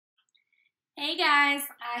Hey guys,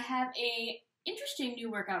 I have a interesting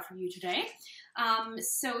new workout for you today.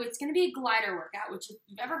 So it's going to be a glider workout, which if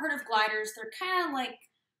you've ever heard of gliders, they're kind of like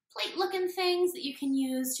plate-looking things that you can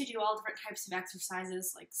use to do all different types of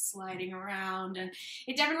exercises, like sliding around, and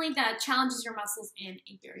it definitely challenges your muscles in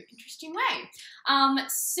a very interesting way.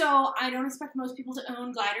 So I don't expect most people to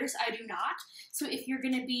own gliders. I do not. So if you're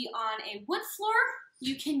going to be on a wood floor,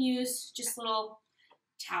 you can use just little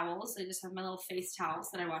towels. I just have my little face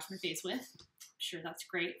towels that I wash my face with. I'm sure that's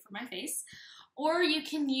great for my face. Or you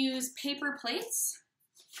can use paper plates.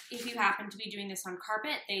 If you happen to be doing this on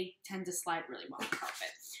carpet, they tend to slide really well on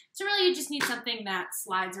carpet. So really you just need something that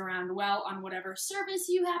slides around well on whatever surface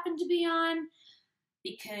you happen to be on,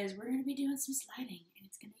 because we're going to be doing some sliding and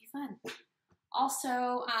it's going to be fun.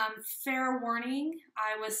 Also, fair warning,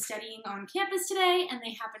 I was studying on campus today and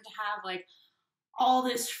they happen to have like all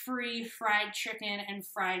this free fried chicken and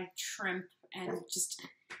fried shrimp and just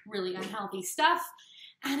really unhealthy stuff.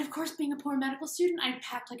 And of course, being a poor medical student, I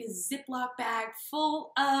packed like a Ziploc bag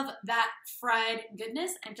full of that fried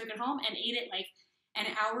goodness and took it home and ate it like an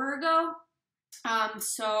hour ago. Yeah,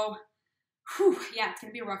 it's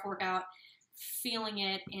gonna be a rough workout. Feeling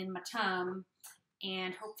it in my tum,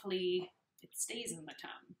 and hopefully it stays in my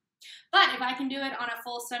tum. But if I can do it on a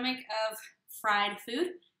full stomach of fried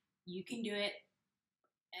food, you can do it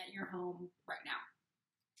at your home right now.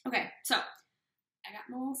 Okay, so I got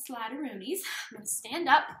my little slideroonies. I'm gonna stand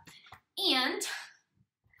up and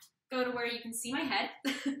go to where you can see my head.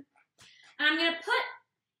 And I'm gonna put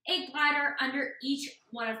a glider under each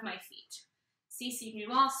one of my feet. See, so you can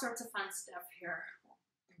do all sorts of fun stuff here.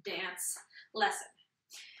 Dance lesson.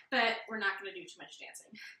 But we're not gonna do too much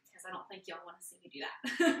dancing because I don't think y'all wanna see me do that.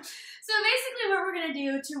 So basically what we're gonna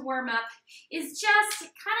do to warm up is just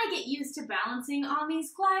kind of get used to balancing on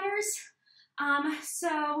these gliders.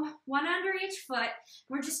 So one under each foot.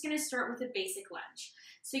 We're just going to start with a basic lunge.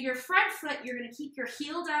 So your front foot, you're going to keep your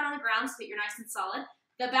heel down on the ground so that you're nice and solid.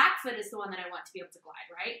 The back foot is the one that I want to be able to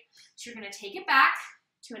glide, right? So you're going to take it back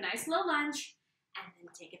to a nice low lunge and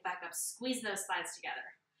then take it back up. Squeeze those thighs together.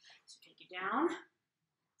 So take it down,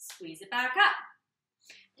 squeeze it back up.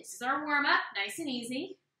 This is our warm up, nice and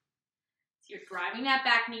easy. So you're driving that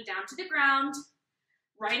back knee down to the ground.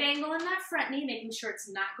 Right angle in that front knee, making sure it's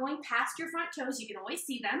not going past your front toes. You can always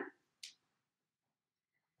see them.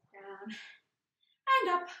 Down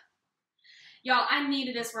and up. Y'all, I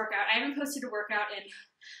needed this workout. I haven't posted a workout in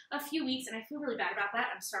a few weeks, and I feel really bad about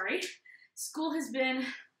that. I'm sorry. School has been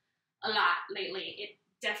a lot lately. It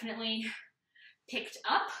definitely picked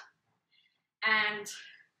up, and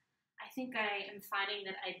I think I am finding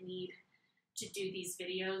that I need to do these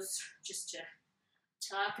videos just to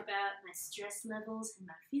talk about my stress levels and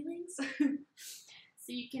my feelings. So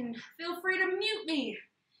you can feel free to mute me if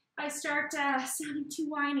I start sounding too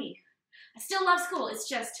whiny. I still love school, it's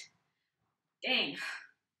just, dang.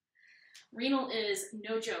 Renal is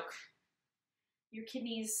no joke. Your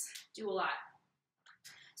kidneys do a lot.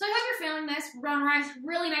 So I hope you're feeling this. Run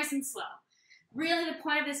really nice and slow. Really the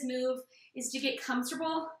point of this move is to get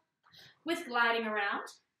comfortable with gliding around.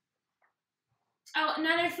 Oh,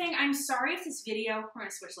 another thing, I'm sorry if this video, we're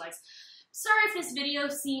gonna switch legs. Sorry if this video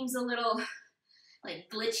seems a little, like,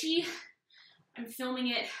 glitchy. I'm filming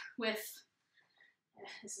it with,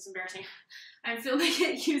 this is embarrassing. I'm filming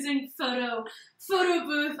it using photo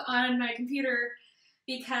booth on my computer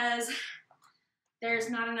because there's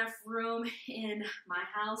not enough room in my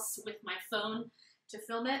house with my phone to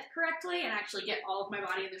film it correctly and actually get all of my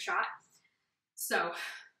body in the shot. So,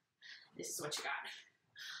 this is what you got.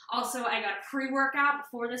 Also, I got a pre-workout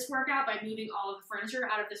before this workout by moving all of the furniture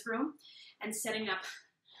out of this room and setting up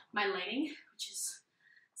my lighting, which is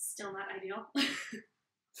still not ideal. Okay.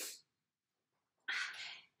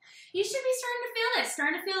 You should be starting to feel this,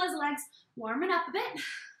 starting to feel those legs warming up a bit.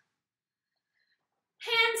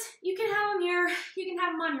 Hands, you can have them here, you can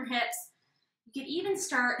have them on your hips. You can even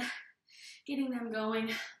start getting them going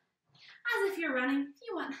as if you're running. If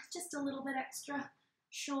you want just a little bit extra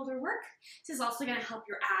shoulder work. This is also going to help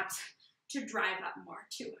your abs to drive up more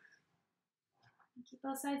too. Keep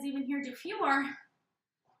both sides even here. Do a few more.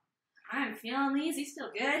 I'm feeling these. These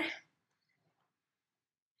feel good.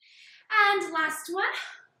 And last one.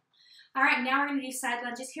 All right, now we're going to do side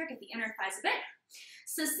lunges here. Get the inner thighs a bit.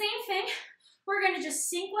 So same thing. We're going to just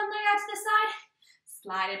sink one leg out to the side.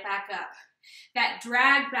 Slide it back up. That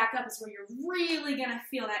drag back up is where you're really going to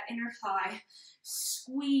feel that inner thigh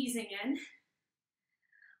squeezing in.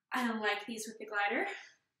 I don't like these with the glider.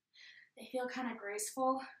 They feel kind of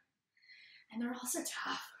graceful, and they're also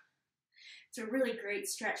tough. It's a really great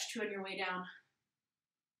stretch too on your way down.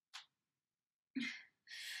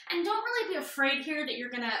 And don't really be afraid here that you're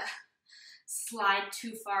gonna slide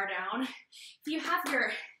too far down. If you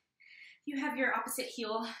have your opposite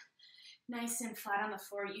heel nice and flat on the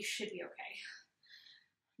floor, you should be okay.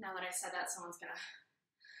 Now that I said that, someone's gonna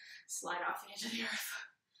slide off the edge of the earth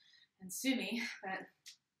and sue me, but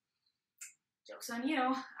joke's on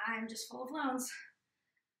you. I'm just full of loans.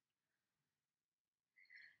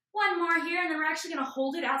 One more here, and then we're actually gonna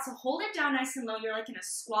hold it out. So hold it down nice and low. You're like in a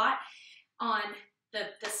squat on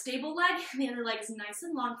the stable leg, and the other leg is nice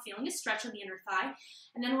and long, feeling a stretch on the inner thigh.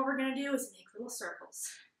 And then what we're gonna do is make little circles.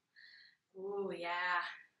 Ooh, yeah.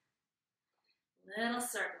 Little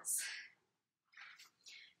circles.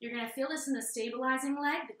 You're gonna feel this in the stabilizing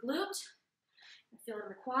leg, the glute. Feel it in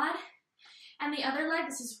the quad. And the other leg,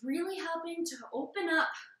 this is really helping to open up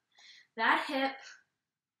that hip.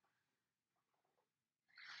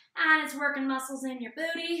 And it's working muscles in your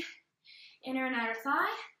booty, inner and outer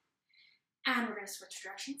thigh. And we're gonna switch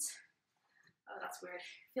directions. Oh, that's weird.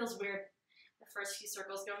 Feels weird. The first few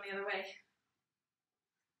circles going the other way.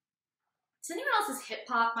 Does anyone else's hip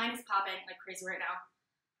pop? Mine is popping like crazy right now.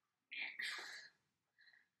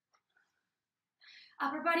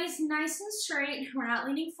 Upper body's nice and straight. We're not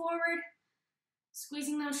leaning forward.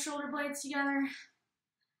 Squeezing those shoulder blades together.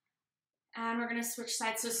 And we're gonna switch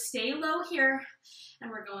sides. So stay low here. And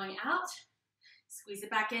we're going out. Squeeze it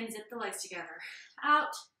back in, zip the legs together.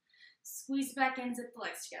 Out. Squeeze it back in, zip the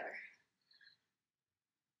legs together.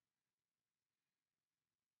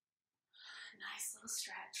 Nice little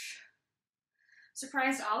stretch.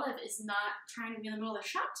 Surprised Olive is not trying to be in the middle of the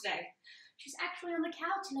shop today. She's actually on the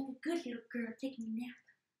couch like a good little girl taking a nap.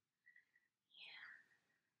 Yeah.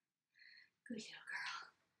 Good little girl.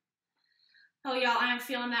 Oh, y'all, I am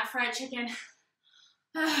feeling that fried chicken.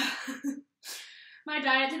 My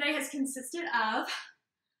diet today has consisted of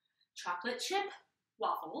chocolate chip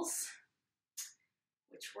waffles,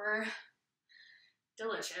 which were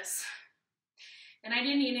delicious. And I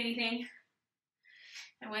didn't eat anything.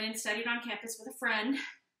 I went and studied on campus with a friend.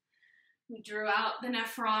 We drew out the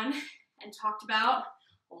nephron and talked about,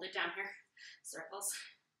 hold it down here, circles.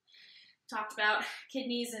 Talked about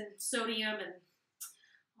kidneys and sodium and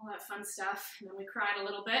all that fun stuff. And then we cried a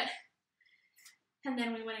little bit. And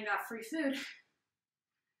then we went and got free food.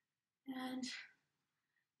 And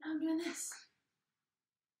now I'm doing this.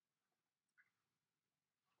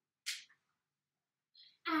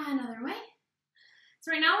 Another way.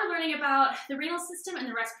 So right now we're learning about the renal system and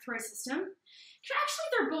the respiratory system. Actually,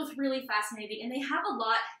 they're both really fascinating, and they have a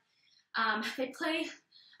lot, they play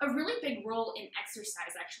a really big role in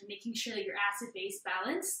exercise, actually, making sure that your acid-base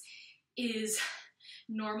balance is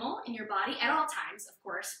normal in your body at all times, of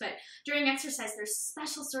course, but during exercise, there's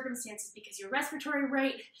special circumstances because your respiratory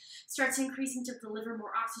rate starts increasing to deliver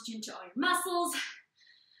more oxygen to all your muscles.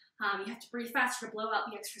 You have to breathe faster to blow out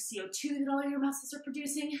the extra CO2 that all your muscles are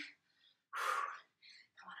producing.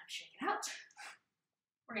 Come on up, shake it out.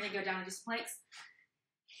 We're gonna go down and do some planks.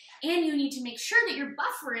 And you need to make sure that you're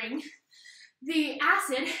buffering the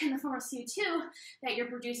acid in the form of CO2 that you're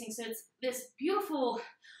producing. So it's this beautiful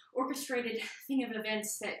orchestrated thing of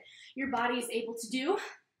events that your body is able to do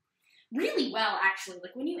really well, actually.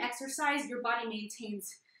 Like when you exercise, your body maintains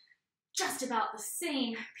just about the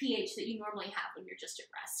same pH that you normally have when you're just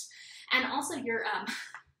at rest. And also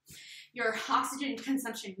your oxygen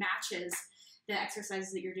consumption matches the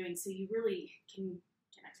exercises that you're doing, so you really can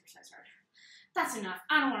exercise hard. That's enough.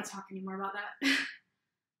 I don't want to talk anymore about that.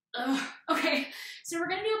 Okay, so we're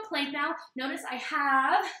gonna do a plank now. Notice I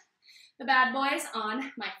have the bad boys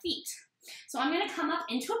on my feet. So I'm gonna come up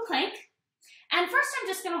into a plank, and first I'm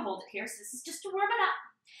just gonna hold it here, so this is just to warm it up.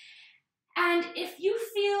 And if you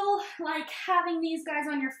feel like having these guys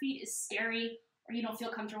on your feet is scary, or you don't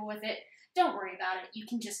feel comfortable with it, don't worry about it. You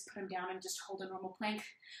can just put them down and just hold a normal plank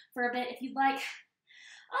for a bit if you'd like.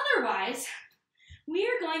 Otherwise, we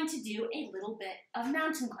are going to do a little bit of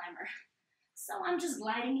mountain climber. So I'm just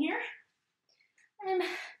gliding here. I'm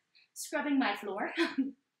scrubbing my floor.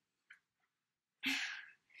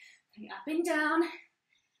 Up and down. And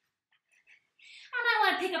I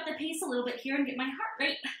want to pick up the pace a little bit here and get my heart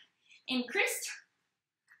rate increased.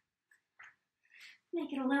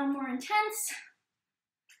 Make it a little more intense.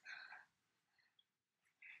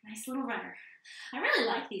 Nice little runner. I really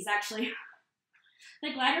like these, actually.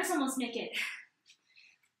 The gliders almost make it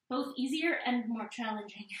both easier and more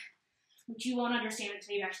challenging, which you won't understand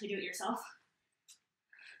until you actually do it yourself.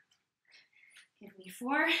 Give me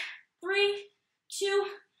 4, 3, 2,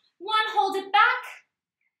 1. Hold it back.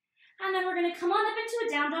 And then we're going to come on up into a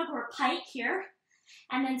down dog or a pike here,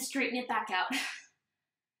 and then straighten it back out.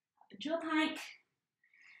 Up into a pike,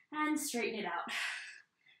 and straighten it out.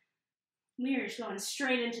 We are just going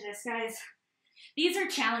straight into this, guys. These are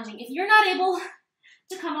challenging. If you're not able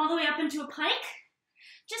to come all the way up into a plank,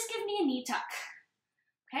 just give me a knee tuck,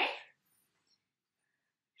 okay?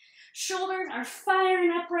 Shoulders are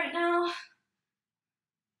firing up right now.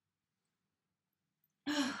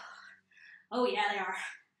 Oh yeah, they are.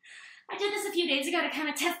 I did this a few days ago to kind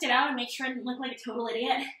of test it out and make sure I didn't look like a total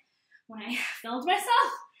idiot when I filmed myself.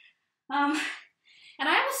 And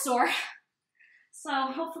I was sore, so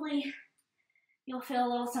hopefully you'll feel a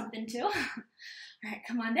little something too. All right,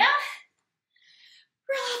 come on down.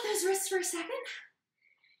 Roll out those wrists for a second.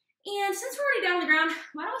 And since we're already down on the ground,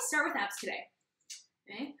 why don't we start with abs today?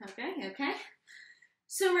 Okay.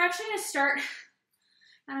 So we're actually gonna start,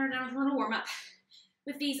 now we're done with a little warm up,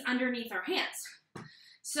 with these underneath our hands.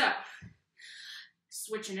 So,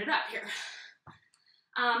 switching it up here.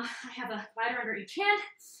 I have a glider under each hand.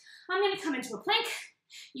 I'm gonna come into a plank.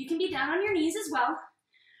 You can be down on your knees as well,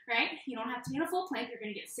 right? You don't have to be in a full plank. You're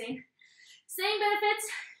gonna get same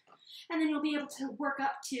benefits, and then you'll be able to work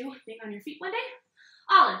up to being on your feet one day.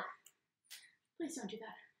 Olive, please don't do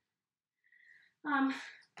that.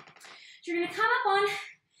 So you're gonna come up on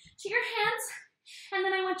to your hands, and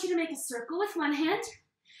then I want you to make a circle with one hand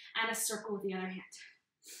and a circle with the other hand.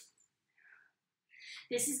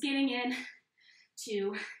 This is getting in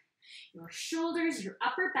to your shoulders, your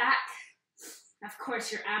upper back. Of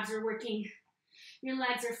course, your abs are working. Your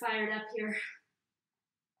legs are fired up here.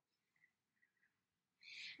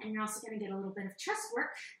 And you're also going to get a little bit of chest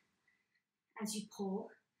work as you pull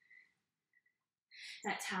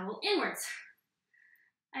that towel inwards.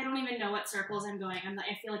 I don't even know what circles I'm going.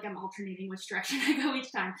 I feel like I'm alternating which direction I go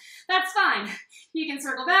each time. That's fine. You can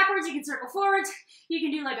circle backwards, you can circle forwards, you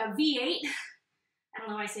can do like a V8. I don't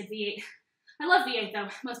know why I said V8. I love V8 though.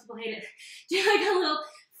 Most people hate it. Do like a little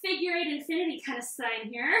figure 8 infinity kind of sign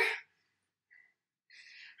here.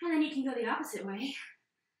 And then you can go the opposite way.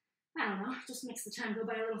 I don't know, just makes the time go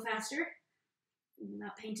by a little faster.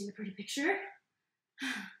 Not painting a pretty picture.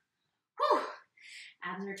 Whew.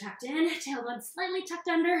 Abs are tucked in, tailbone slightly tucked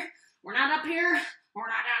under. We're not up here, we're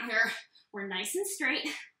not down here. We're nice and straight.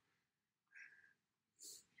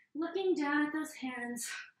 Looking down at those hands.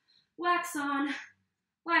 Wax on,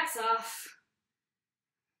 wax off.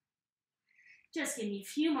 Just give me a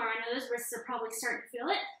few more. I know those wrists are probably starting to feel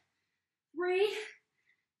it. 3,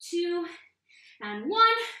 2, and 1.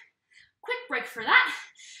 Quick break for that.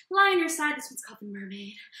 Lie on your side. This one's called the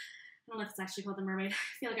mermaid. I don't know if it's actually called the mermaid. I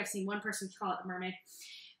feel like I've seen one person call it the mermaid.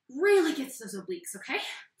 Really gets those obliques, okay?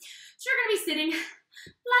 So you're gonna be sitting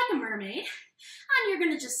like a mermaid, and you're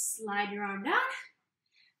gonna just slide your arm down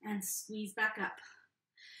and squeeze back up.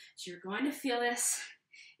 So you're going to feel this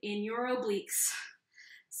in your obliques,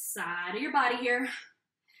 side of your body here.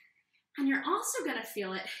 And you're also gonna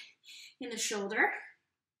feel it in the shoulder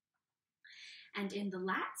and in the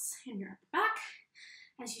lats, in your upper back,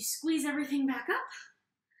 as you squeeze everything back up.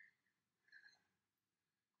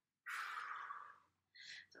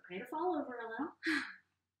 It's okay to fall over a little.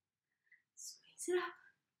 Squeeze it up.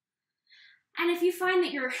 And if you find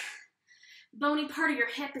that your bony part of your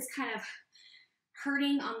hip is kind of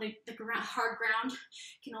hurting on the ground, hard ground,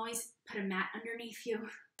 you can always put a mat underneath you.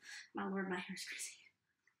 My Lord, my hair's crazy.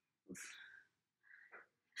 Oof.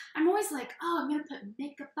 I'm always like, oh, I'm gonna put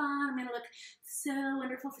makeup on, I'm gonna look so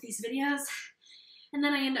wonderful for these videos. And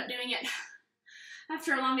then I end up doing it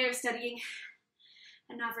after a long day of studying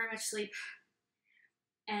and not very much sleep.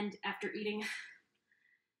 And after eating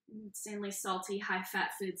insanely salty,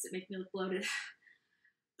 high-fat foods that make me look bloated.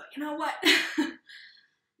 But you know what? I'm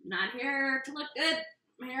not here to look good.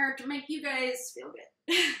 I'm here to make you guys feel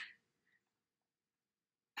good. Okay,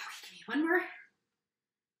 give me one more.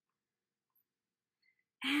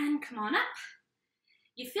 And come on up.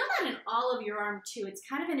 You feel that in all of your arm too. It's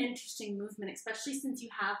kind of an interesting movement, especially since you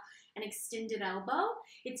have an extended elbow.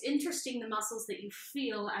 It's interesting the muscles that you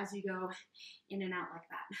feel as you go in and out like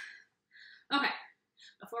that. Okay,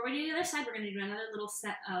 before we do the other side, we're gonna do another little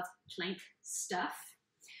set of plank stuff.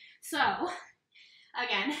 So,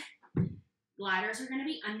 again, gliders are gonna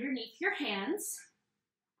be underneath your hands.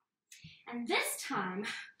 And this time,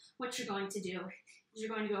 what you're going to do is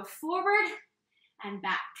you're going to go forward and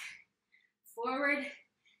back. Forward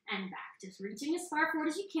and back. Just reaching as far forward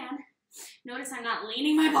as you can. Notice I'm not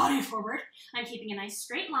leaning my body forward. I'm keeping a nice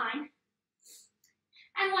straight line.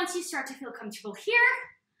 And once you start to feel comfortable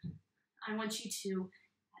here, I want you to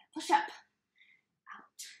push up,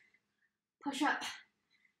 out, push up,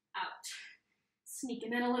 out.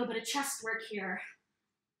 Sneaking in a little bit of chest work here.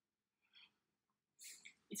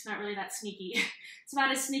 It's not really that sneaky. It's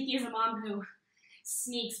about as sneaky as a mom who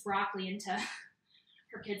sneaks broccoli into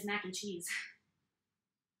her kids' mac and cheese.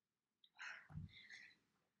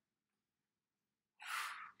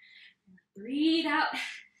 Breathe out.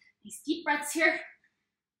 Nice deep breaths here.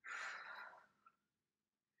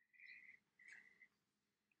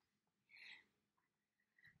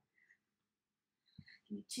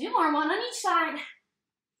 Give me 2 more, 1 on each side.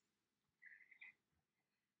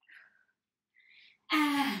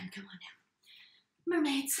 And come on down.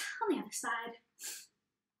 Mermaids on the other side.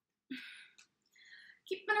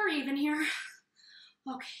 Keeping her even here.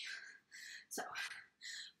 Okay, so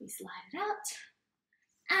we slide it out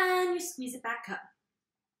and you squeeze it back up.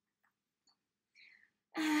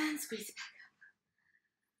 And squeeze it back up.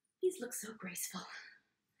 These look so graceful.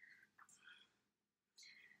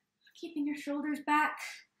 Keeping your shoulders back,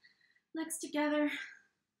 legs together.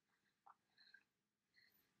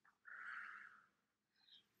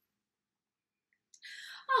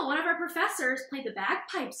 Oh, one of our professors played the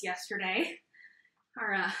bagpipes yesterday.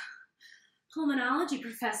 Our pulmonology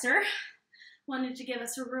professor wanted to give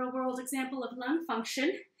us a real-world example of lung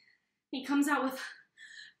function. He comes out with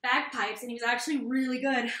bagpipes, and he was actually really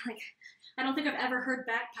good. Like, I don't think I've ever heard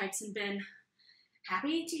bagpipes and been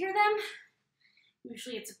happy to hear them.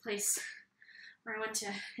 Usually it's a place where I want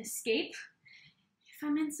to escape if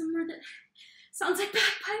I'm in somewhere that sounds like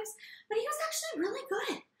bagpipes, but he was actually really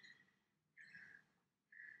good.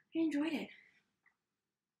 I enjoyed it.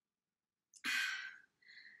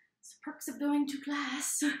 It's the perks of going to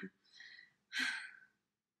class. Give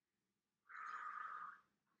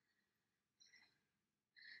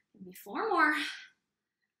me 4 more.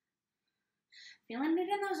 Feeling it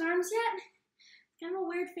in those arms yet? It's kind of a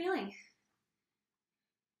weird feeling.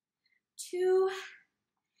 2,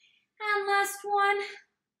 and last one,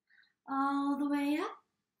 all the way up.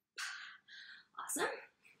 Awesome.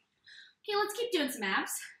 Okay, let's keep doing some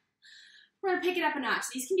abs. We're gonna pick it up a notch.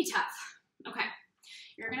 These can be tough. Okay,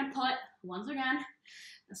 you're gonna put, once again,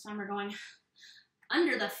 this time we're going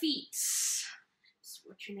under the feet.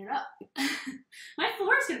 Switching it up. My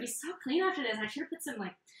floor is gonna be so clean after this. I should have put some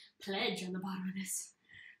like pledge on the bottom of this.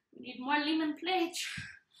 We need more lemon pledge.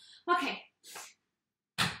 Okay.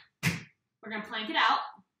 We're gonna plank it out.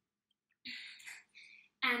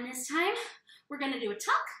 And this time, we're gonna do a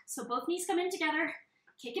tuck. So both knees come in together,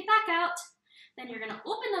 kick it back out. Then you're gonna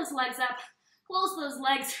open those legs up, close those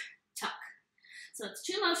legs, tuck. So it's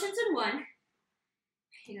 2 motions in one.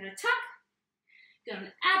 You're gonna tuck, go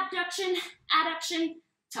to abduction, adduction,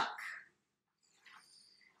 tuck.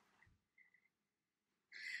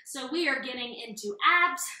 So we are getting into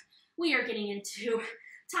abs, we are getting into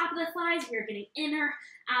top of the thighs, we are getting inner,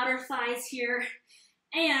 outer thighs here,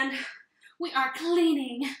 and we are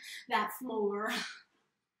cleaning that floor.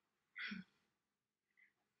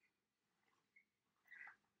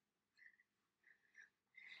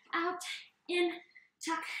 Out, in,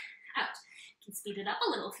 tuck, out. You can speed it up a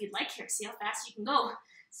little if you'd like here. See how fast you can go.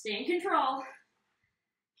 Stay in control.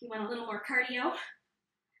 If you want a little more cardio.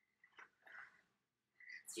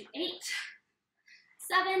 Let's do 8,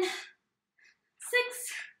 7, 6,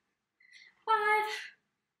 5,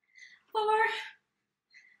 4,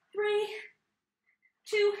 3,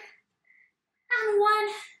 2, and 1.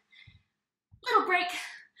 Little break.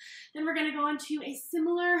 Then we're gonna go into a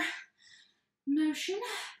similar motion,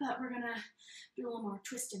 but we're gonna do a little more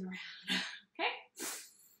twisting around. Okay?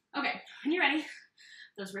 Okay, when you're ready,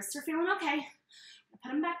 those wrists are feeling okay.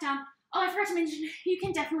 Put them back down. Oh, I forgot to mention, you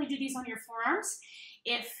can definitely do these on your forearms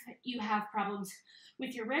if you have problems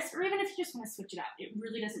with your wrist, or even if you just want to switch it out. It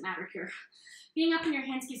really doesn't matter here. Being up in your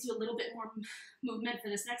hands gives you a little bit more movement for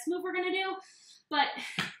this next move we're gonna do, but,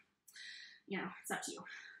 you know, it's up to you.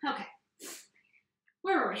 Okay,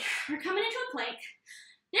 where were we? We're coming into a plank.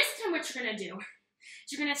 This time what you're gonna do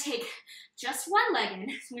is you're gonna take just one leg in.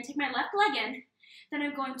 So I'm gonna take my left leg in, then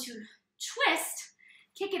I'm going to twist,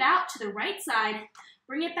 kick it out to the right side,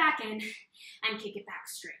 bring it back in, and kick it back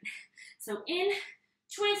straight. So in,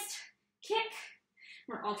 twist, kick.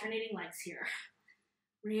 We're alternating legs here.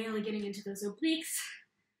 Really getting into those obliques.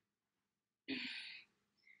 And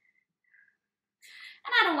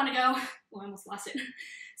I don't wanna go, well, I almost lost it,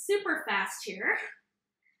 super fast here.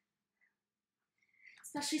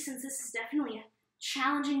 Especially since this is definitely a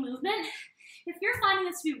challenging movement. If you're finding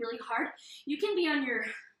this to be really hard, you can be on your,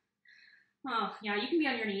 oh yeah, you can be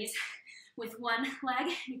on your knees with one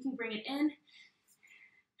leg. You can bring it in.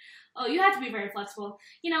 Oh, you have to be very flexible.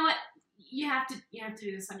 You know what? You have to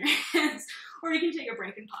do this on your hands, or you can take a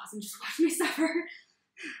break and pause and just watch me suffer.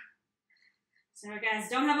 So guys,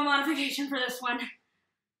 don't have a modification for this one.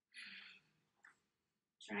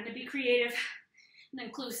 Trying to be creative and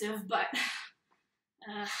inclusive, but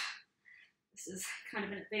this is kind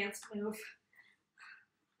of an advanced move.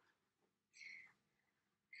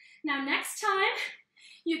 Now next time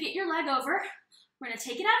you get your leg over, we're gonna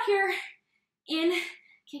take it out here In,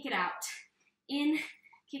 kick it out. In,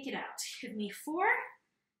 kick it out. Give me 4,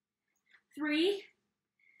 3,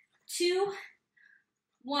 2,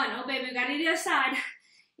 1. Oh, baby, we got to the other side.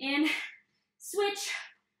 In, switch,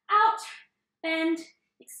 out, bend,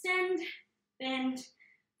 extend, bend.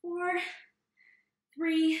 4,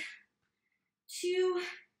 3, 2,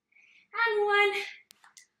 and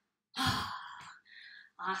 1.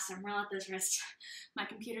 Awesome. Roll out those wrists. My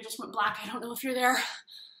computer just went black. I don't know if you're there.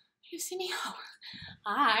 You see me? Oh,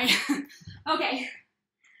 hi. Okay.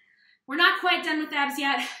 We're not quite done with abs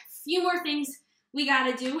yet. A few more things we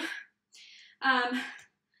gotta do.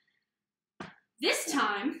 This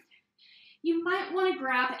time, you might want to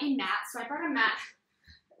grab a mat. So I brought a mat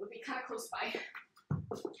that would be kind of close by.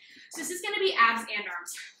 So this is going to be abs and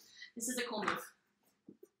arms. This is a cool move.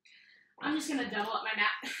 I'm just going to double up my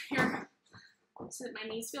mat here so that my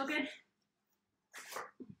knees feel good.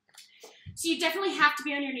 So you definitely have to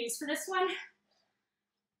be on your knees for this one.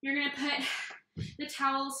 You're going to put the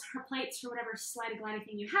towels or plates or whatever slide glidey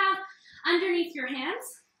thing you have underneath your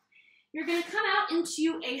hands. You're going to come out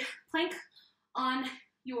into a plank on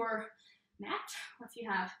your mat, or if you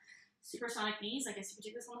have supersonic knees, I guess you could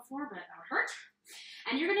do this on the floor, but that would hurt.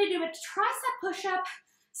 And you're going to do a tricep push-up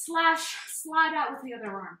 / slide out with the other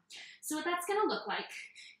arm. So what that's going to look like,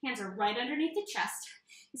 hands are right underneath the chest,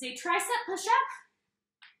 is a tricep push-up,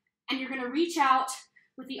 and you're going to reach out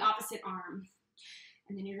with the opposite arm.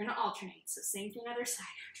 And then you're going to alternate. So same thing other side.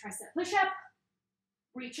 Tricep push-up,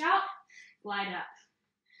 reach out, glide up.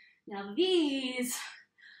 Now these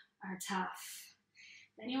are tough.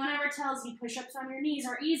 If anyone ever tells you push-ups on your knees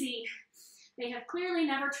are easy, they have clearly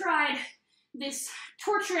never tried this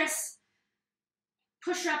torturous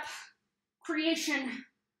push-up creation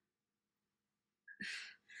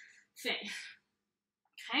thing.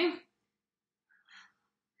 Okay?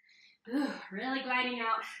 Ooh, really gliding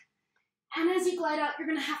out. And as you glide out, you're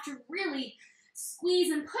going to have to really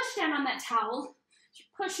squeeze and push down on that towel.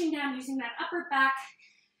 You're pushing down using that upper back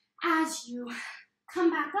as you come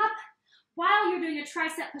back up while you're doing a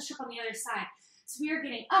tricep push-up on the other side. So we are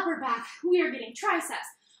getting upper back, we are getting triceps,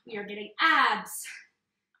 we are getting abs,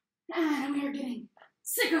 and we are getting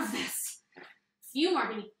sick of this. A few more,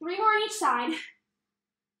 maybe 3 more on each side. There's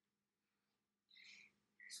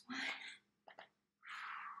 1.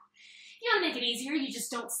 If you want to make it easier, you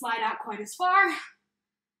just don't slide out quite as far.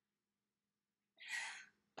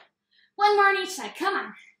 1 more on each side, come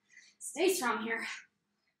on. Stay strong here.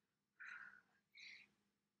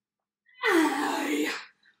 Oh.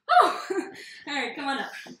 All right, come on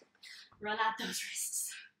up. Run out those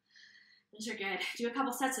wrists. Those are good. Do a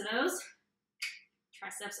couple sets of those.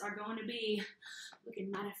 Triceps are going to be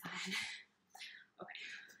looking mighty fine. Okay,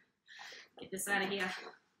 get this out of here.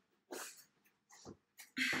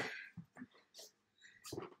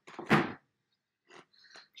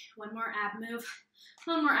 One more ab move.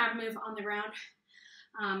 One more ab move on the ground.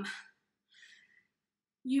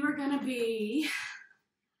 You are gonna be.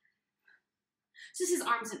 So this is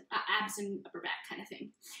arms and abs and upper back kind of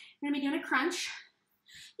thing. You're gonna be doing a crunch.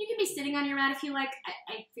 You can be sitting on your mat if you like.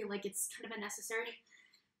 I feel like it's kind of unnecessary.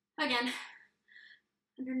 Again,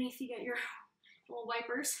 underneath you get your little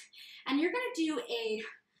wipers. And you're gonna do a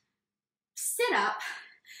sit up.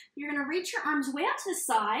 You're gonna reach your arms way out to the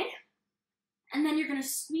side, and then you're gonna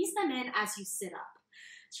squeeze them in as you sit up.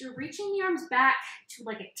 So you're reaching the arms back to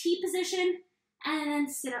like a T position, and then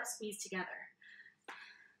sit up, squeeze together.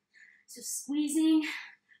 So squeezing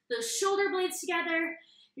those shoulder blades together,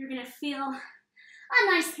 you're gonna feel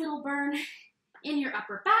a nice little burn in your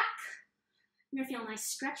upper back. You're gonna feel a nice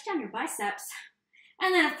stretch down your biceps.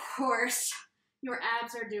 And then of course, your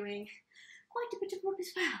abs are doing quite a bit of work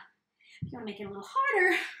as well. If you wanna make it a little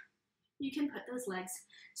harder, you can put those legs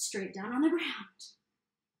straight down on the ground.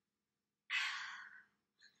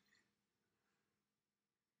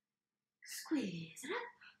 Squeeze it up.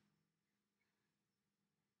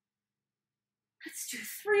 Let's do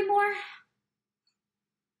 3 more.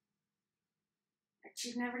 Bet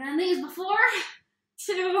you've never done these before.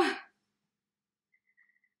 2.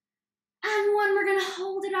 And 1. We're gonna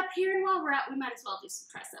hold it up here, and while we're out, we might as well do some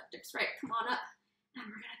tricep dips, right? Come on up, and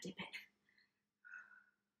we're gonna dip it.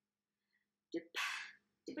 Dip,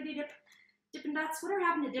 dippity dip, Dippin' Dots. Whatever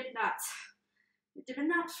happened to Dippin' Dots? The Dippin'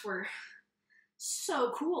 Dots were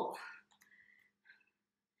so cool.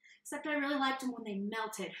 Except I really liked them when they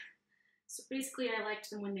melted. So basically I liked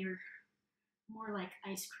them when they were more like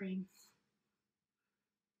ice cream.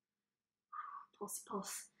 Pulse,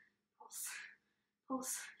 pulse, pulse,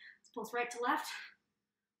 pulse. Let's pulse right to left.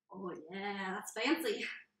 Oh yeah, that's fancy.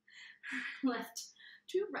 Left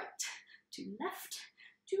to right, to left,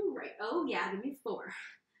 to right. Oh yeah, give me 4.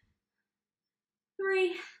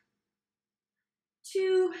 3,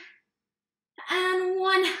 2, and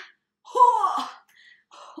 1. Oh!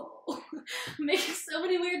 Oh. I'm making so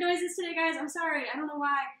many weird noises today, guys. I'm sorry. I don't know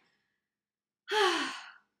why.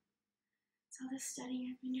 It's all this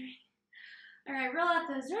studying I've been doing. All right, roll out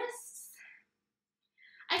those wrists.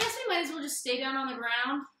 I guess we might as well just stay down on the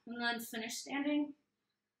ground and then finish standing.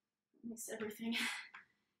 Makes everything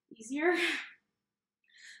easier.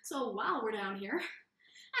 So while we're down here,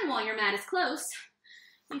 and while your mat is close,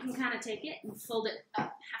 you can kind of take it and fold it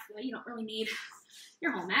up halfway. You don't really need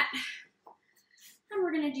your whole mat. And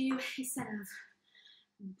we're gonna do a set of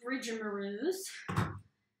bridge-a-maroos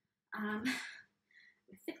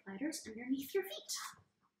with the gliders underneath your feet.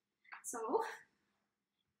 So,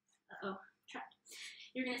 trapped.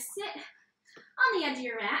 You're gonna sit on the edge of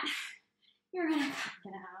your mat. You're gonna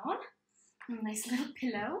come down, a nice little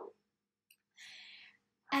pillow.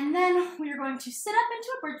 And then we're going to sit up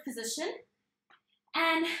into a bridge position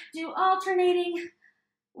and do alternating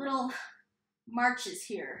little marches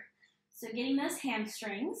here. So getting those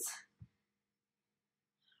hamstrings.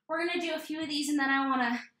 We're gonna do a few of these and then I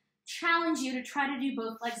wanna challenge you to try to do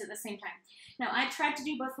both legs at the same time. Now I tried to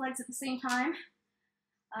do both legs at the same time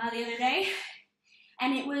the other day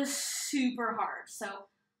and it was super hard. So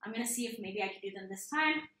I'm gonna see if maybe I can do them this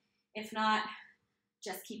time. If not,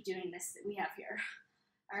 just keep doing this that we have here.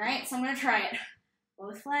 All right, so I'm gonna try it.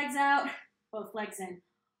 Both legs out, both legs in.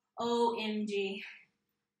 OMG.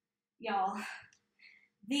 Y'all,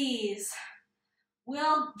 these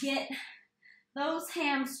will get those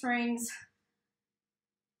hamstrings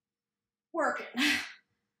working.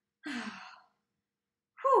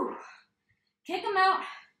 Whew. Kick them out,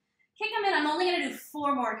 kick them in. I'm only gonna do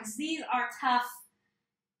 4 more because these are tough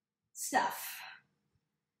stuff.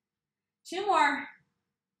 2 more.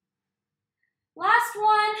 Last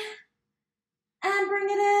one. And bring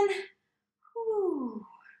it in. Whew.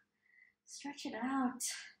 Stretch it out.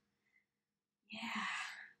 Yeah,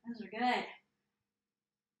 those are good.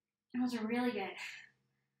 Those are really good.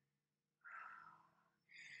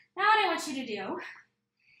 Now what I want you to do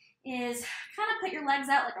is kind of put your legs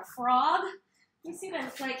out like a frog. You see what I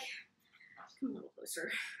look like? Come a little closer.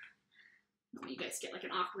 You guys get like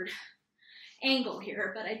an awkward angle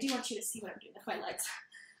here, but I do want you to see what I'm doing with my legs.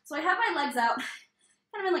 So I have my legs out,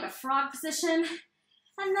 kind of in like a frog position,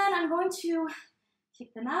 and then I'm going to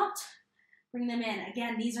kick them out, bring them in.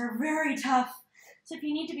 Again, these are very tough. So if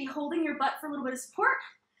you need to be holding your butt for a little bit of support,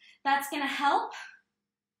 that's gonna help.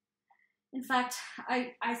 In fact,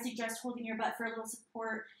 I suggest holding your butt for a little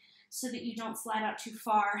support so that you don't slide out too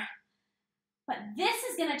far. But this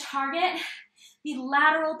is gonna target the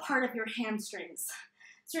lateral part of your hamstrings.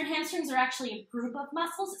 So your hamstrings are actually a group of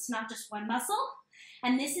muscles. It's not just one muscle.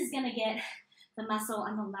 And this is gonna get the muscle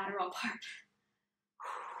on the lateral part.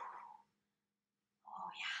 Oh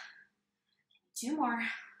yeah. 2 more.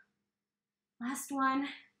 Last one.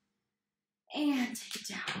 And take it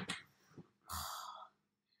down.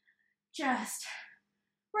 Just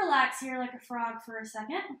relax here like a frog for a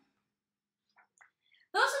second.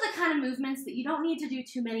 Those are the kind of movements that you don't need to do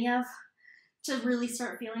too many of to really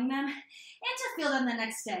start feeling them and to feel them the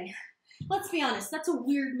next day. Let's be honest, that's a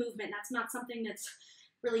weird movement. That's not something that's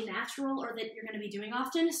really natural or that you're gonna be doing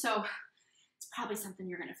often, so it's probably something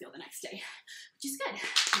you're gonna feel the next day, which is good.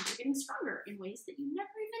 And you're getting stronger in ways that you never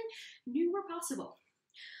even knew were possible.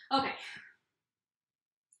 Okay.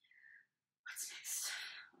 What's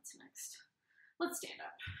next? Let's stand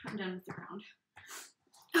up. I'm done with the ground.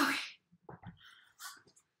 Okay.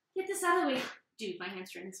 Get this out of the way. Dude, my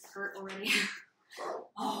hamstrings hurt already.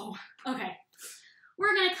 Oh, okay.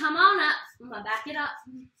 We're gonna come on up. I'm gonna back it up.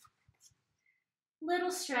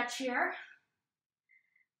 Little stretch here.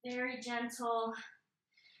 Very gentle.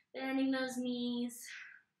 Bending those knees.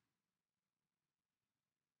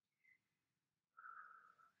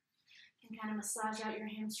 You can kind of massage out your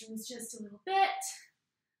hamstrings just a little bit.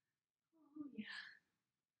 Oh yeah.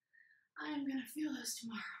 I am gonna feel those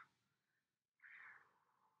tomorrow.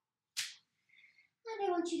 And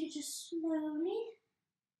I want you to just slowly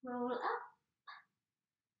roll up.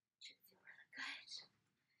 Should feel really good.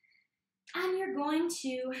 And you're going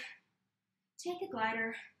to take a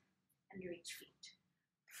glider under each foot.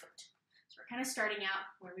 So we're kind of starting out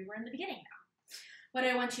where we were in the beginning now. What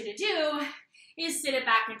I want you to do is sit it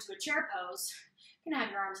back into a chair pose. You can have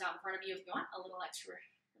your arms out in front of you if you want a little extra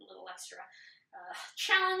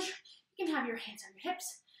challenge. You can have your hands on your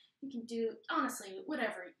hips. You can do, honestly,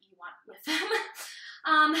 whatever you want with them.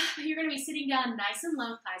 You're going to be sitting down nice and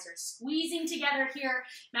low. Thighs are squeezing together here.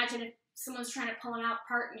 Imagine if someone's trying to pull them out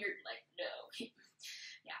apart and you're like, no.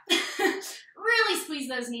 Yeah. Really squeeze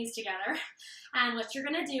those knees together. And what you're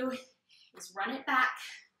going to do is run it back,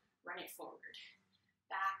 run it forward,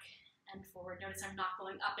 back and forward. Notice I'm not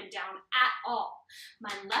going up and down at all.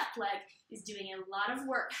 My left leg is doing a lot of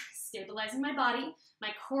work, stabilizing my body.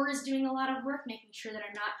 My core is doing a lot of work, making sure that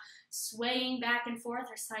I'm not swaying back and forth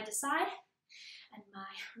or side to side. And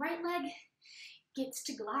my right leg gets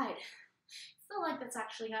to glide. I feel like that's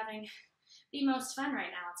actually having the most fun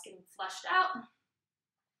right now. It's getting flushed out.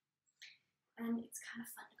 And it's kind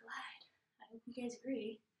of fun to glide. I hope you guys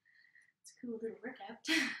agree. It's a cool little workout.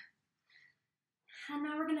 And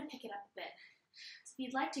now we're gonna pick it up a bit. So if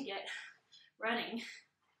you'd like to get running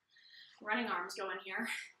arms going here,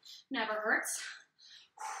 never hurts.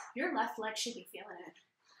 Your left leg should be feeling it.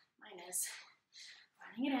 Mine is.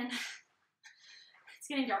 Running it in. It's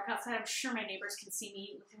getting dark outside. I'm sure my neighbors can see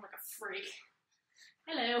me looking like a freak.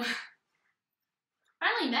 Hello.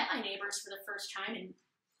 Finally met my neighbors for the first time and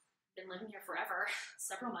been living here forever,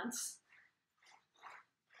 several months.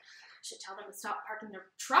 Should tell them to stop parking their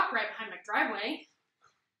truck right behind my driveway.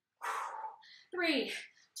 3,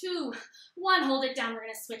 2, 1, hold it down. We're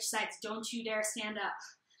gonna switch sides. Don't you dare stand up.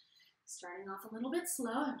 Starting off a little bit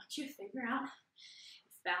slow, I want you to figure out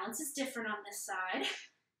if balance is different on this side. If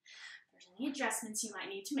there's any adjustments you might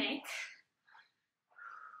need to make.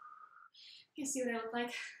 You see what I look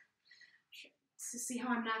like? So see how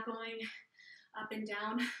I'm not going up and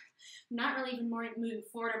down? I'm not really even more moving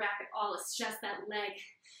forward or back at all. It's just that leg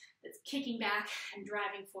that's kicking back and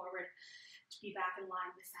driving forward to be back in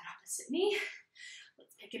line with that opposite knee.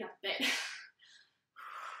 Let's pick it up a bit. I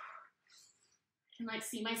can like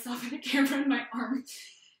see myself in the camera in my arm.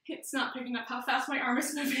 It's not picking up how fast my arm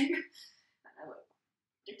is moving. I look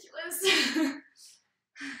ridiculous.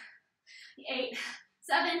 8,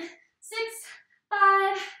 7, 6,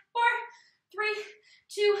 5, 4, 3,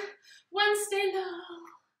 2, 1, stay low.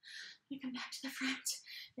 You come back to the front.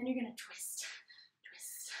 Then you're gonna twist,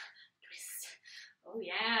 twist, twist. Oh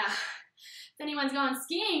yeah. If anyone's going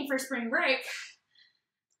skiing for spring break,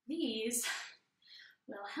 these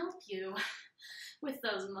will help you with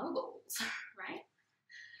those moguls, right?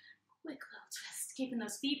 Quick little twist, keeping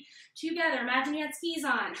those feet together. Imagine you had skis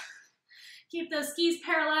on. Keep those skis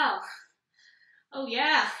parallel. Oh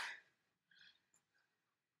yeah.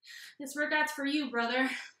 This workout's for you, brother.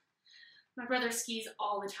 My brother skis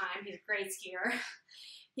all the time. He's a great skier.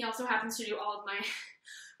 He also happens to do all of my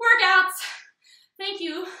workouts. Thank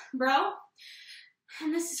you, bro.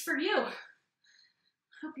 And this is for you.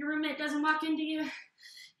 Hope your roommate doesn't walk into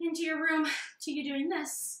your room to you doing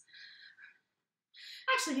this.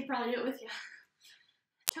 Actually, he'd probably do it with you.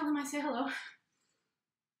 Tell him I say hello.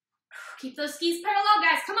 Keep those skis parallel,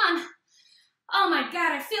 guys. Come on. Oh my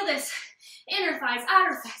God, I feel this. Inner thighs,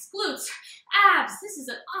 outer thighs, glutes, abs. This is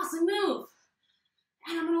an awesome move.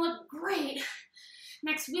 And I'm gonna look great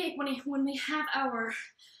next week when we have our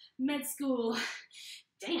med school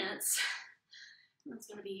dance. Everyone's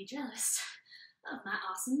gonna be jealous of my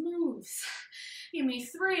awesome moves. Give me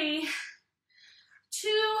 3,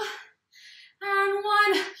 2, and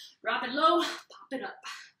 1. Drop it low, pop it up.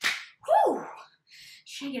 Whew!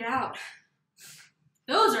 Shake it out.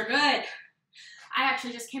 Those are good. I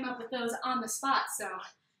actually just came up with those on the spot, so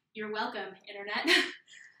you're welcome, internet.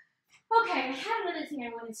 Okay, I had another thing I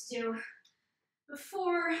wanted to do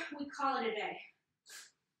before we call it a day.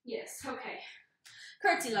 Yes, okay.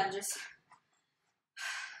 Curtsy lunges.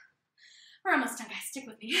 We're almost done, guys. Stick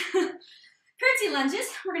with me. Curtsy lunges.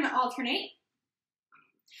 We're going to alternate.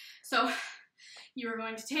 So you are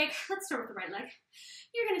going to take, let's start with the right leg.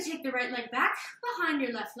 You're going to take the right leg back behind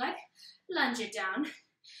your left leg, lunge it down,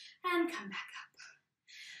 and come back up.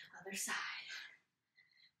 Other side.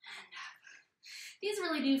 And up. These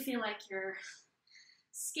really do feel like you're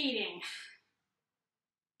skating.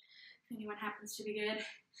 If anyone happens to be good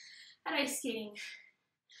at ice skating,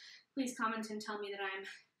 please comment and tell me that I'm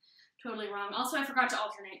totally wrong. Also, I forgot to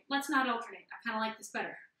alternate. Let's not alternate. I kind of like this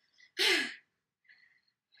better.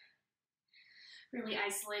 Really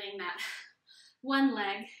isolating that one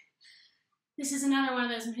leg. This is another one of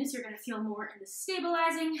those moves you're going to feel more in the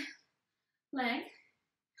stabilizing leg.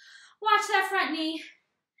 Watch that front knee.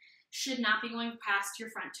 Should not be going past your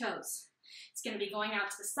front toes. It's going to be going out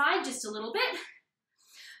to the side just a little bit,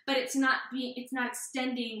 but it's not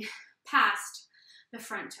extending past the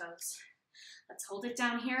front toes. Let's hold it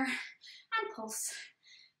down here and pulse.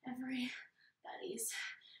 Everybody's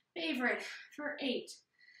favorite for 8,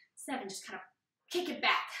 7. Just kind of kick it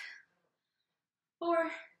back. 4,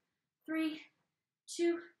 3,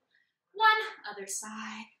 2, 1. Other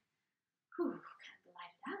side. Whew, kind of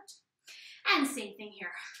glide it out. And same thing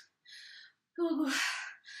here. Ooh,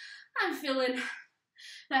 I'm feeling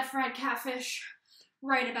that fried catfish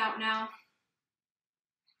right about now.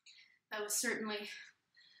 That was certainly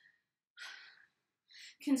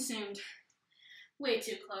consumed way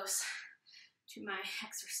too close to my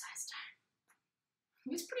exercise time.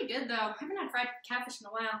 It was pretty good though. I haven't had fried catfish in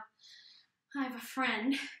a while. I have a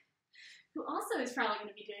friend who also is probably going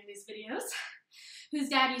to be doing these videos, whose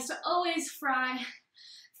dad used to always fry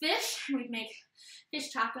fish. We'd make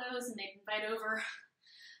fish tacos and they'd invite over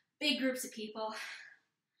big groups of people.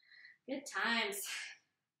 Good times.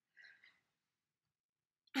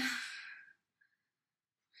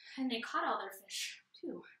 And they caught all their fish,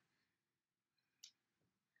 too.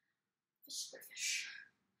 Fish.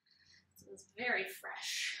 So it was very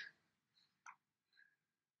fresh.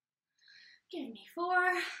 Give me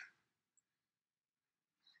 4,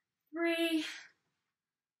 3,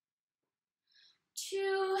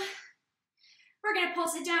 2. We're gonna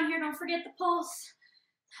pulse it down here. Don't forget the pulse.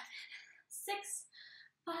 7, 6,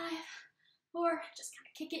 5, 4. Just kind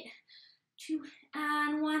of kick it. 2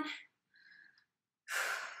 and 1.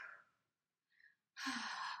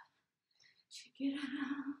 Check it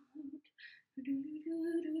out.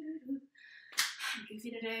 I'm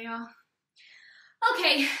goofy today, y'all.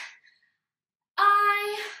 Okay,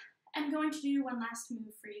 I am going to do one last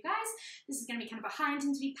move for you guys. This is going to be kind of a high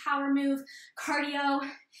intensity power move, cardio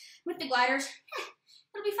with the gliders.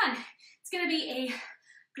 It'll be fun. It's going to be a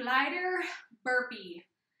glider burpee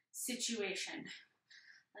situation.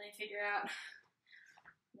 Let me figure out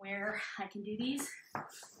where I can do these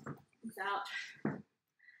without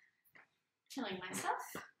killing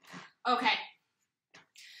myself. Okay,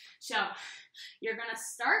 so you're gonna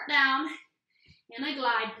start down in a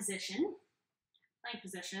glide position, plank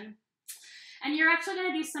position, and you're actually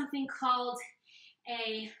gonna do something called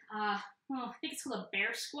a, I think it's called a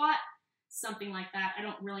bear squat, something like that. I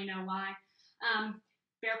don't really know why.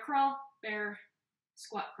 Bear crawl, bear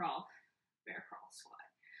squat crawl, bear crawl squat,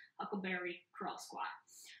 huckleberry crawl squat.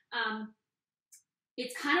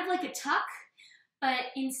 It's kind of like a tuck,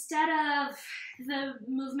 but instead of the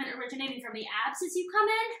movement originating from the abs as you come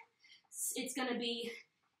in, it's gonna be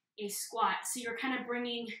a squat. So you're kind of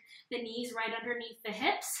bringing the knees right underneath the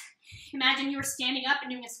hips. Imagine you were standing up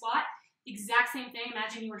and doing a squat. Exact same thing.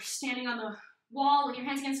 Imagine you were standing on the wall with your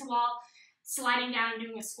hands against the wall, sliding down and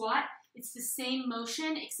doing a squat. It's the same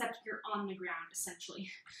motion, except you're on the ground,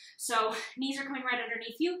 essentially. So knees are coming right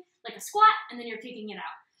underneath you, like a squat, and then you're kicking it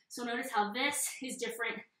out. So notice how this is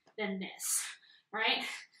different than this, right?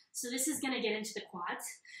 So this is gonna get into the quads.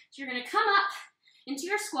 So you're gonna come up into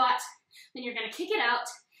your squat, then you're gonna kick it out,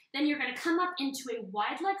 then you're gonna come up into a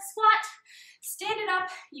wide leg squat, stand it up.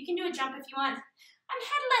 You can do a jump if you want. I'm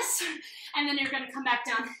headless. And then you're gonna come back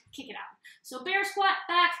down, kick it out. So bear squat,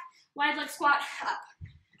 back, wide leg squat, up.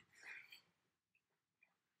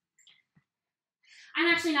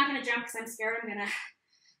 I'm actually not gonna jump because I'm scared I'm gonna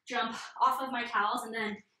jump off of my towels and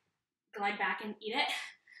then glide back and eat it.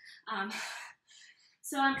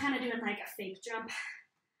 So I'm kind of doing like a fake jump.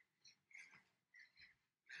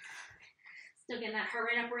 Still getting that heart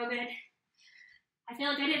rate up real good. I feel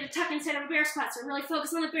like I did a tuck instead of a bear squat, so really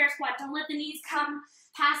focus on the bear squat. Don't let the knees come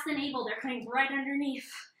past the navel. They're coming right underneath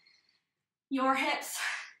your hips.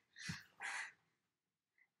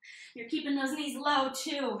 You're keeping those knees low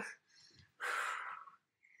too.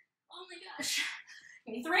 Oh my gosh.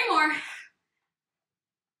 Give me 3 more.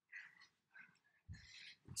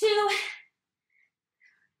 2.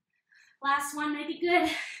 Last one might be good.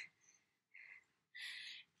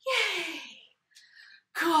 Yay.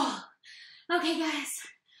 Cool. Okay, guys.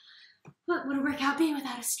 What would a workout be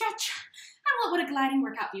without a stretch? And what would a gliding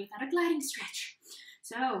workout be without a gliding stretch?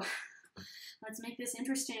 So, let's make this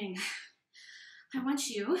interesting. I want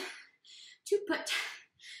you to put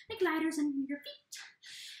the gliders under your feet.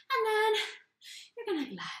 And then you're gonna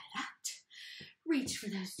glide it out. Reach for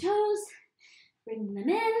those toes. Bring them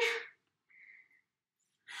in.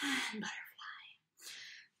 And butterfly.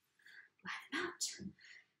 Glide them out.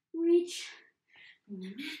 Reach. Bring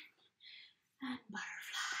them in. And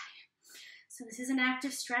butterfly. So this is an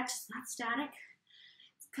active stretch. It's not static.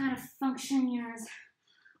 It's kind of functioning as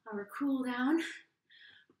our cool down.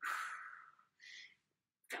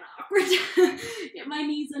 Kind of awkward. Get my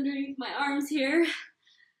knees underneath my arms here.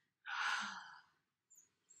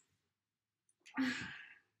 That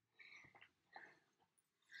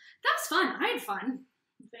was fun. I had fun.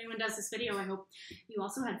 If anyone does this video, I hope you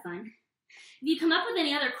also had fun. If you come up with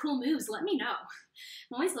any other cool moves, let me know.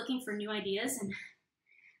 I'm always looking for new ideas, and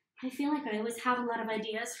I feel like I always have a lot of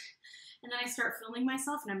ideas, and then I start filming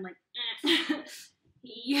myself, and I'm like,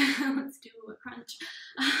 yeah, let's do a crunch.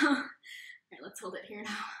 All right, let's hold it here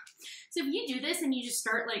now. So if you do this and you just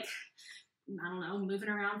start like, I don't know, moving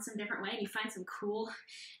around some different way, and you find some cool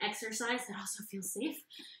exercise that also feels safe,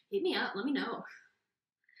 hit me up. Let me know.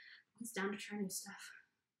 I'm down to try new stuff.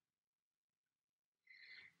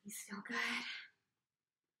 These feel good.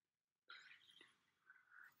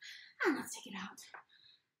 And let's take it out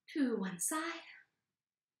to one side.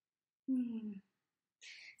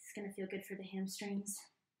 It's gonna feel good for the hamstrings.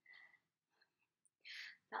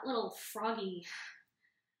 That little froggy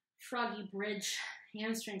bridge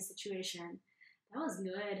hamstring situation, that was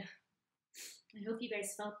good. I hope you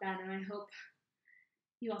guys felt that, and I hope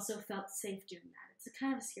you also felt safe doing that. It's a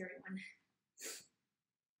kind of a scary one.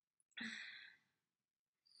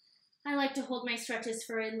 I like to hold my stretches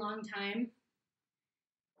for a long time.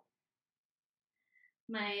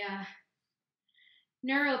 My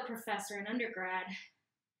neuro professor in undergrad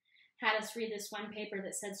had us read this one paper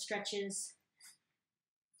that said stretches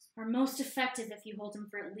are most effective if you hold them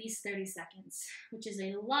for at least 30 seconds, which is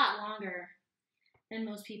a lot longer than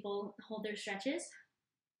most people hold their stretches.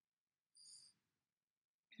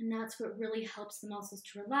 And that's what really helps the muscles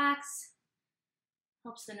to relax,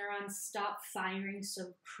 helps the neurons stop firing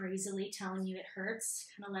so crazily, telling you it hurts,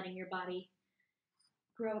 kind of letting your body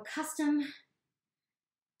grow accustomed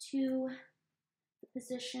to the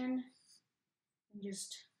position and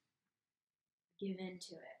just give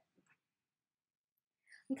into it.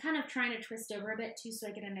 I'm kind of trying to twist over a bit too so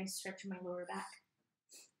I get a nice stretch in my lower back.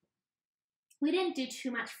 We didn't do too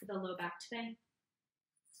much for the low back today,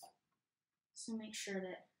 so make sure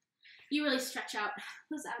that you really stretch out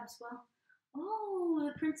those abs well. Oh,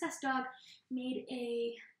 the princess dog made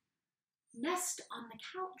a nest on the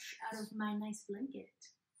couch out of my nice blanket.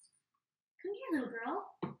 Come here, little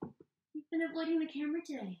girl. You've been avoiding the camera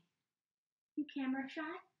today. You camera shy?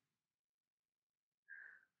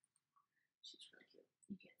 She's really cute.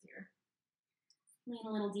 You can't see her. Lean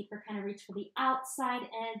a little deeper, kind of reach for the outside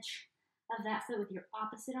edge of that foot with your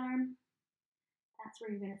opposite arm. That's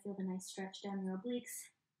where you're going to feel the nice stretch down your obliques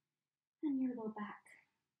and your low back.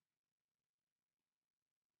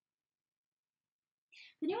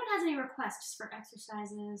 If anyone has any requests for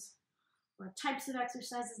exercises or types of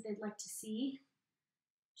exercises they'd like to see,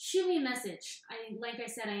 shoot me a message. Like I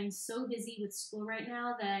said, I am so busy with school right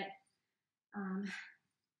now that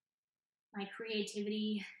my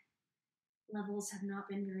creativity levels have not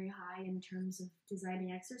been very high in terms of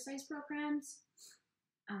designing exercise programs.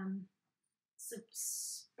 So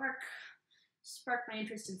spark my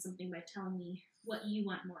interest in something by telling me what you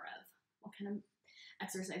want more of, what kind of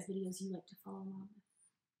exercise videos you like to follow along with.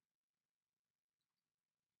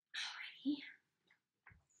 Alrighty.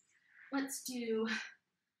 Let's do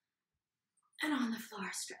an on the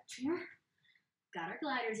floor stretch here. Got our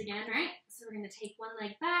gliders again, right? So we're going to take one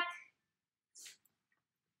leg back,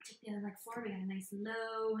 take the other leg forward. We got a nice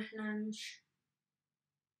low lunge.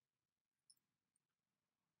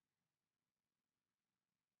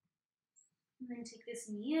 And then take this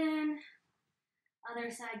knee in.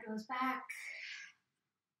 Other side goes back.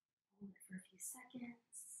 Hold it for a few seconds.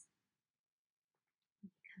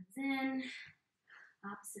 It comes in.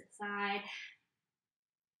 Opposite side.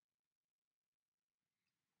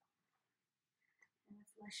 And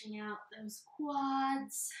fleshing out those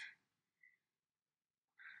quads.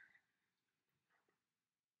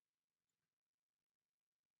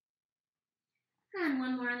 And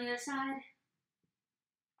one more on the other side.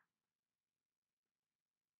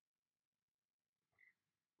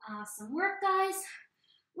 Awesome work, guys.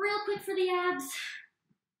 Real quick for the abs.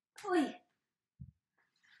 Oy.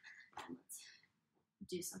 Let's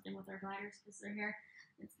do something with our gliders because they're here.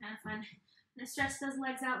 It's kind of fun. I'm going to stretch those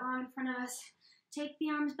legs out long in front of us. Take the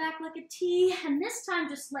arms back like a T. And this time,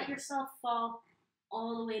 just let yourself fall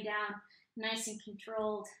all the way down. Nice and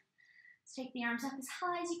controlled. Let's take the arms up as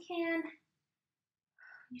high as you can.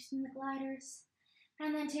 Using the gliders.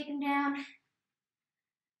 And then take them down.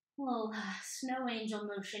 A little snow angel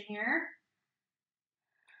motion here.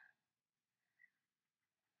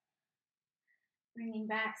 Bringing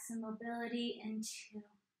back some mobility into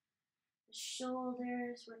the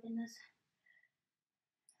shoulders, working those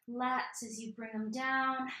lats as you bring them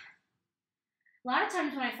down. A lot of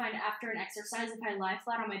times when I find after an exercise, if I lie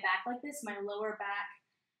flat on my back like this, my lower back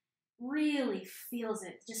really feels it.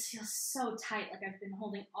 It just feels so tight, like I've been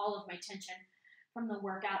holding all of my tension from the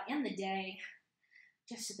workout and the day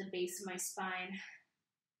just at the base of my spine.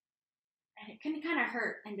 And it can kind of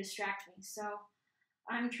hurt and distract me. So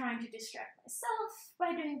I'm trying to distract myself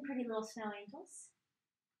by doing pretty little snow angels.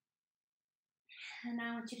 And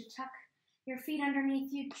now I want you to tuck your feet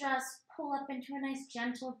underneath you. Just pull up into a nice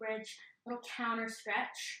gentle bridge, little counter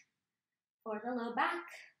stretch for the low back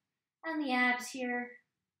and the abs here.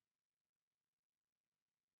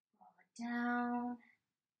 Roll it down.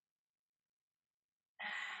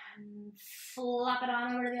 And flop it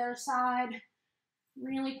on over to the other side.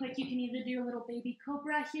 Really quick, you can either do a little baby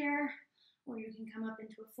cobra here, or you can come up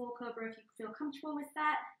into a full cobra if you feel comfortable with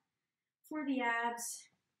that. For the abs,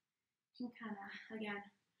 you can kind of, again,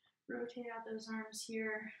 rotate out those arms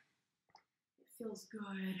here. It feels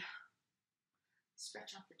good.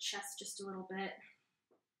 Stretch out the chest just a little bit.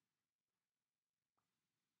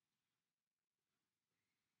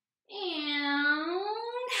 And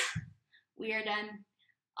we are done.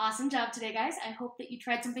 Awesome job today, guys. I hope that you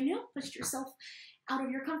tried something new, pushed yourself out of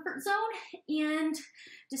your comfort zone, and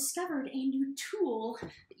discovered a new tool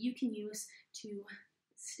that you can use to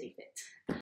stay fit.